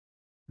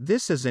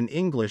This is an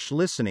English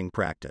listening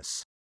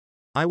practice.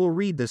 I will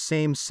read the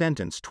same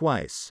sentence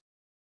twice.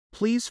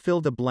 Please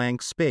fill the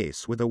blank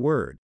space with a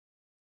word.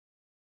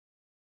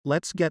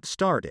 Let's get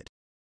started.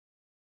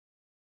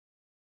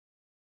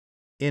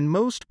 In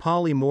most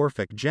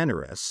polymorphic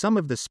genera, some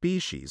of the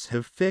species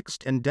have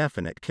fixed and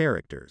definite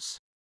characters.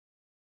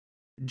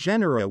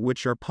 Genera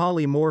which are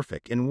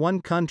polymorphic in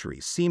one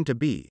country seem to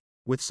be,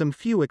 with some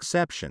few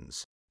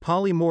exceptions,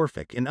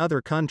 polymorphic in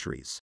other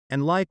countries,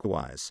 and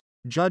likewise,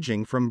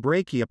 judging from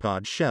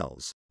brachiopod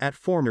shells, at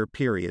former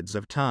periods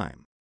of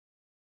time.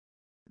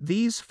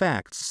 These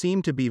facts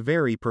seem to be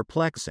very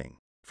perplexing,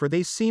 for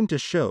they seem to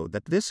show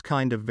that this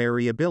kind of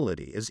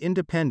variability is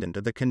independent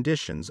of the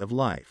conditions of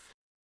life.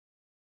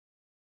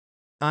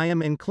 I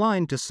am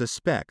inclined to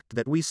suspect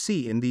that we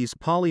see in these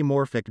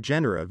polymorphic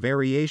genera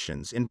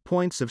variations in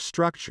points of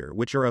structure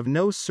which are of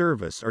no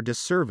service or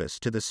disservice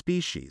to the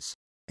species,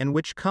 and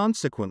which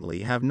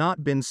consequently have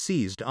not been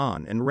seized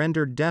on and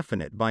rendered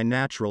definite by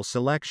natural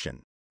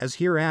selection, as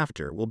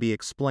hereafter will be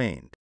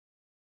explained.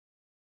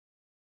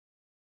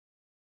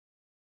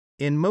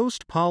 In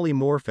most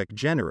polymorphic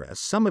genera,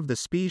 some of the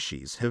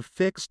species have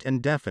fixed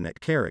and definite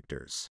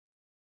characters.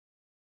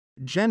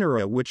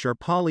 Genera which are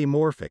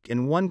polymorphic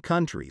in one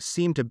country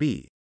seem to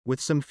be,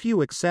 with some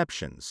few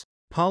exceptions,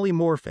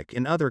 polymorphic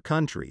in other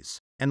countries,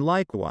 and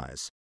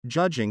likewise,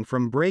 judging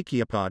from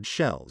brachiopod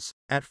shells,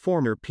 at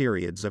former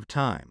periods of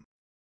time.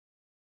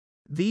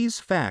 These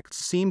facts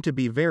seem to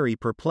be very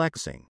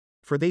perplexing,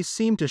 for they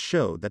seem to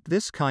show that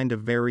this kind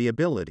of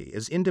variability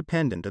is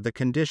independent of the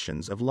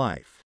conditions of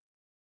life.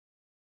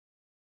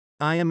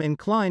 I am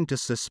inclined to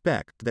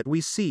suspect that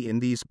we see in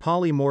these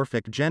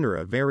polymorphic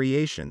genera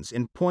variations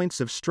in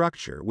points of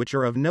structure which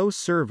are of no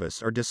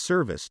service or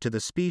disservice to the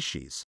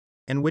species,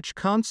 and which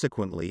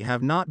consequently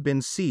have not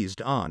been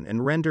seized on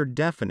and rendered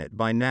definite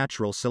by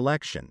natural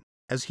selection,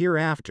 as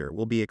hereafter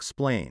will be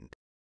explained.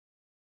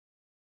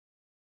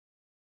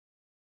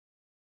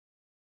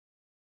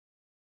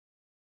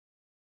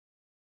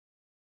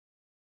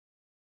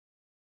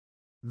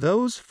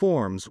 Those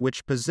forms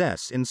which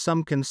possess in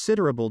some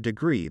considerable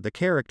degree the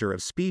character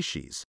of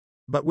species,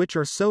 but which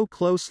are so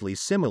closely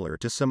similar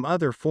to some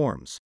other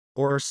forms,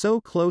 or are so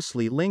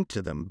closely linked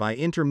to them by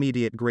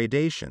intermediate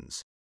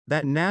gradations,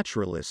 that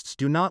naturalists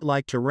do not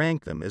like to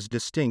rank them as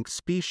distinct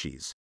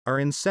species, are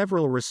in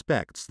several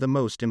respects the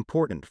most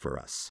important for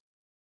us.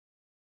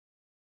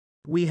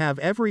 We have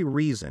every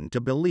reason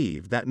to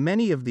believe that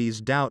many of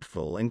these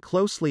doubtful and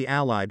closely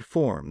allied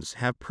forms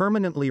have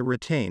permanently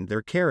retained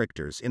their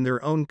characters in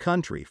their own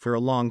country for a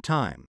long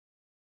time.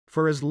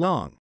 For as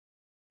long,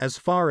 as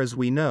far as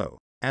we know,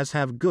 as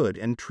have good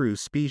and true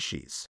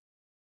species.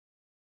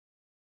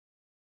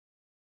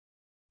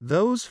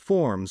 Those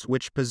forms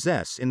which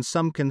possess in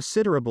some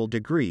considerable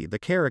degree the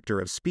character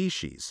of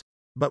species,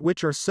 but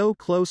which are so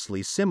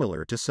closely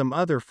similar to some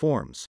other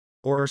forms,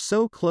 or are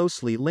so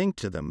closely linked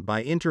to them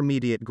by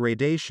intermediate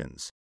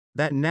gradations,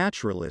 that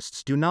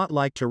naturalists do not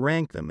like to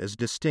rank them as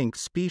distinct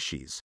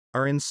species,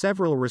 are in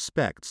several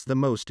respects the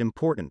most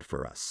important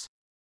for us.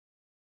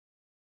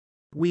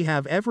 We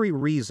have every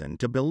reason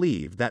to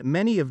believe that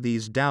many of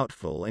these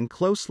doubtful and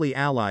closely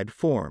allied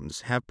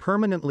forms have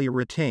permanently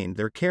retained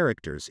their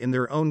characters in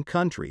their own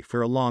country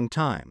for a long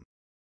time.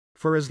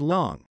 For as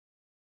long,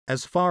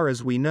 as far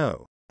as we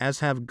know,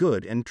 as have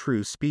good and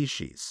true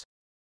species.